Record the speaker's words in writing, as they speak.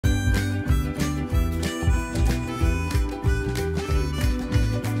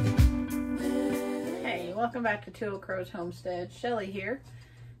welcome back to Two Old Crows Homestead. Shelly here,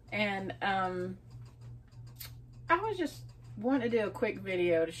 and I was just wanting to do a quick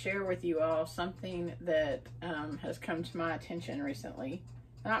video to share with you all something that has come to my attention recently.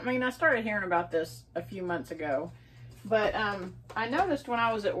 I mean, I started hearing about this a few months ago, but I noticed when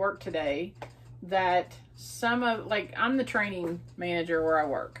I was at work today that I'm the training manager where I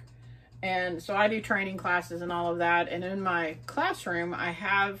work, and so I do training classes and all of that, and in my classroom I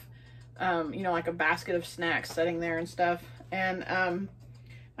have like a basket of snacks sitting there and stuff. And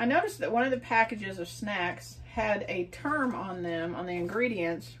I noticed that one of the packages of snacks had a term on them, on the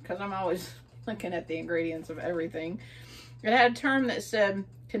ingredients, because I'm always looking at the ingredients of everything. It had a term that said,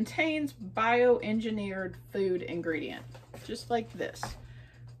 contains bioengineered food ingredient. Just like this,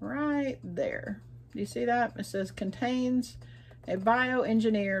 right there. Do you see that? It says contains a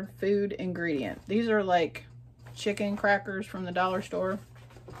bioengineered food ingredient. These are like chicken crackers from the dollar store.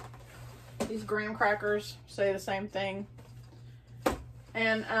 These graham crackers say the same thing.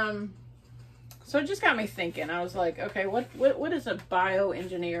 And so it just got me thinking. I was like, okay, what is a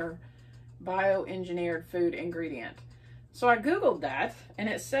bioengineered food ingredient? So I Googled that, and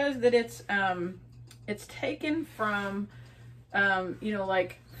it says that it's taken from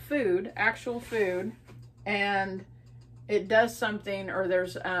like food, actual food, and it does something, or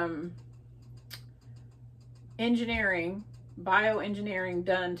there's bioengineering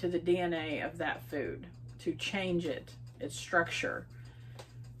done to the DNA of that food to change its structure.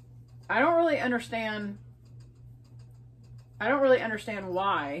 I don't really understand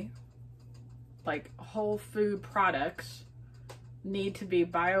why like whole food products need to be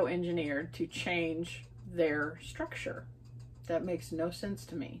bioengineered to change their structure. That makes no sense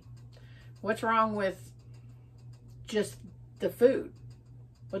to me. What's wrong with just the food?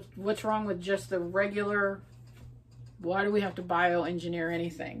 What's wrong with just the regular? Why do we have to bioengineer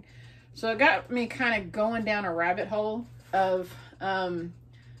anything? So it got me kind of going down a rabbit hole of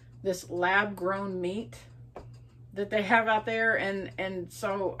this lab-grown meat that they have out there, and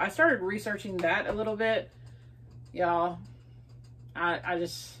so I started researching that a little bit. Y'all, I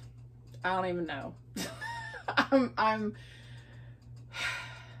don't even know. I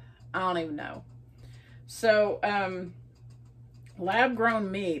don't even know. So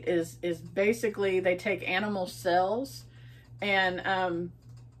lab-grown meat is basically, they take animal cells, and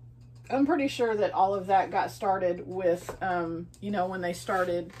I'm pretty sure that all of that got started with when they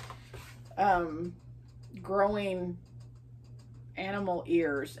started growing animal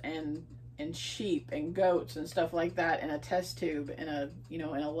ears and sheep and goats and stuff like that in a test tube in a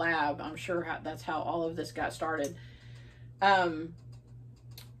lab. I'm sure that's how all of this got started.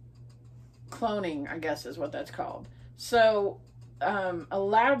 Cloning, I guess, is what that's called. So a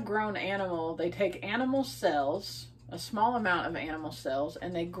lab-grown animal, they take animal cells, a small amount of animal cells,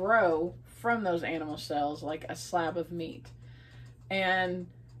 and they grow from those animal cells like a slab of meat. And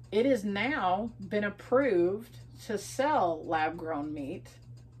it has now been approved to sell lab-grown meat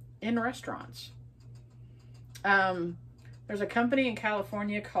in restaurants. There's a company in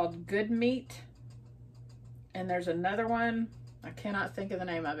California called Good Meat, and there's another one, I cannot think of the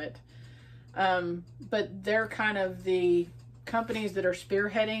name of it, but they're kind of the companies that are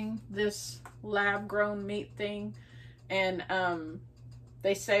spearheading this lab-grown meat thing. And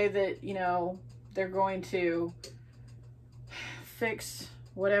they say that they're going to fix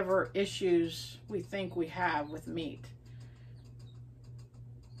whatever issues we think we have with meat.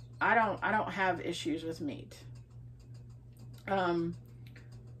 I don't have issues with meat. And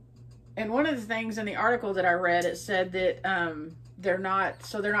one of the things in the article that I read, it said that they're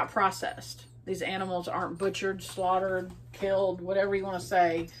not processed. These animals aren't butchered, slaughtered, killed, whatever you want to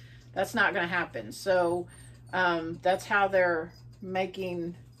say. That's not going to happen. So that's how they're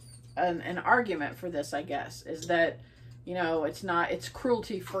making an argument for this, I guess, is that it's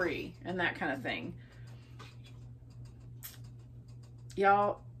cruelty free and that kind of thing.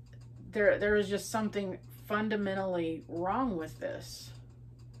 Y'all, there is just something fundamentally wrong with this.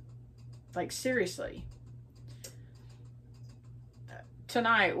 Like, seriously.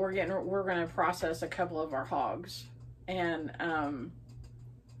 Tonight we're going to process a couple of our hogs, and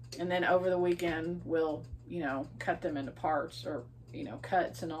then over the weekend we'll cut them into parts, or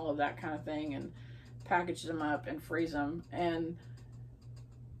cuts and all of that kind of thing, and package them up and freeze them. And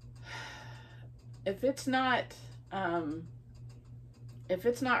if it's not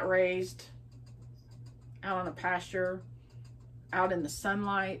raised out on a pasture, out in the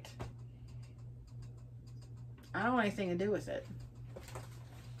sunlight, I don't want anything to do with it.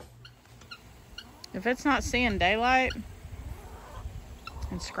 If it's not seeing daylight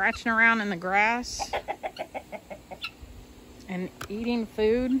and scratching around in the grass and eating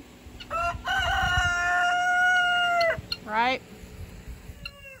food, Right?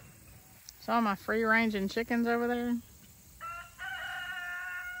 Saw my free-ranging chickens over there.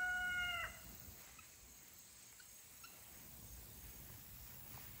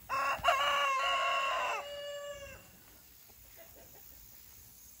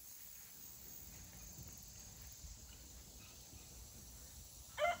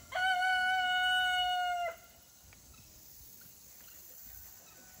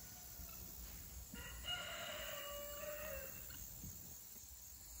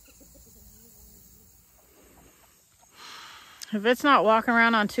 If it's not walking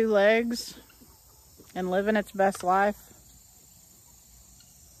around on 2 legs and living its best life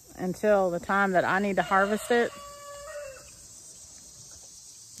until the time that I need to harvest it,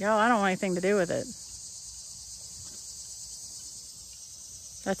 y'all, I don't want anything to do with it.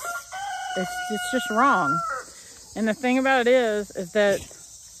 It's just wrong. And the thing about it is that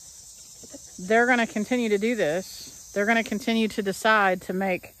they're going to continue to do this. They're going to continue to decide to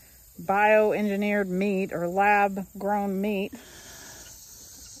make bioengineered meat or lab grown meat.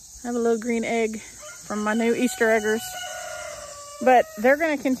 I have a little green egg from my new Easter eggers. But they're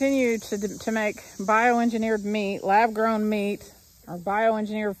going to continue to make bioengineered meat, lab grown meat, or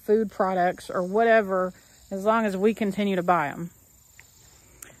bioengineered food products or whatever, as long as we continue to buy them.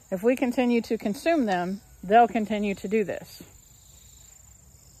 If we continue to consume them, they'll continue to do this.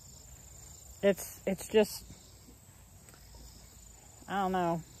 It's just, I don't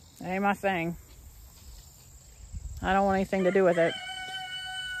know. It ain't my thing. I don't want anything to do with it.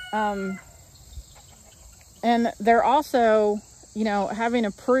 And they're also, you know, having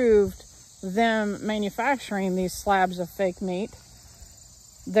approved them manufacturing these slabs of fake meat,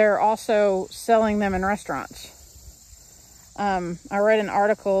 they're also selling them in restaurants. I read an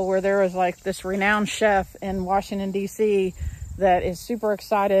article where there was like this renowned chef in Washington, D.C. that is super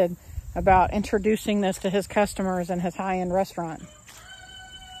excited about introducing this to his customers in his high-end restaurant.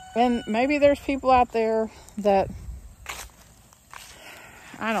 And maybe there's people out there that,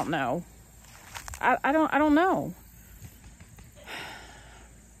 I don't know. I don't know.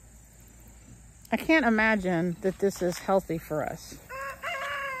 I can't imagine that this is healthy for us.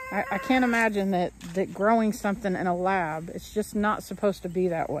 I can't imagine that growing something in a lab, it's just not supposed to be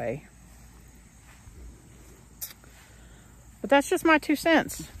that way. But that's just my 2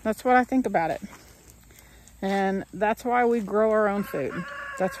 cents. That's what I think about it. And that's why we grow our own food.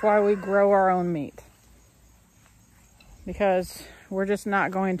 That's why we grow our own meat. Because we're just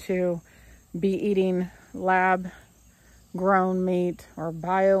not going to be eating lab grown meat or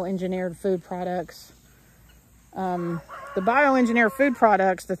bioengineered food products. The bioengineered food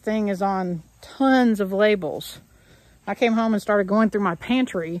products, the thing is on tons of labels. I came home and started going through my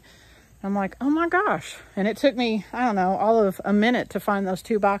pantry. I'm like, oh my gosh. And it took me, I don't know, all of a minute to find those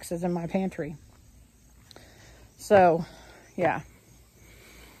 2 boxes in my pantry. So, yeah.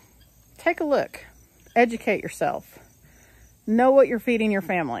 Take a look. Educate yourself. Know what you're feeding your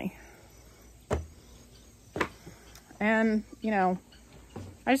family. And, you know,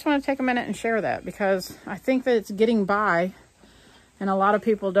 I just want to take a minute and share that because I think that it's getting by and a lot of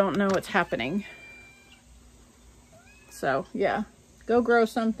people don't know what's happening. So, yeah, go grow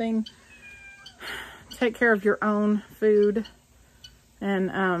something. Take care of your own food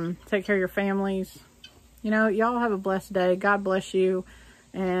and take care of your families. You know, y'all have a blessed day. God bless you,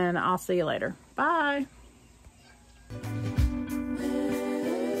 and I'll see you later. Bye.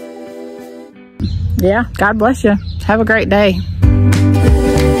 Yeah, God bless you. Have a great day.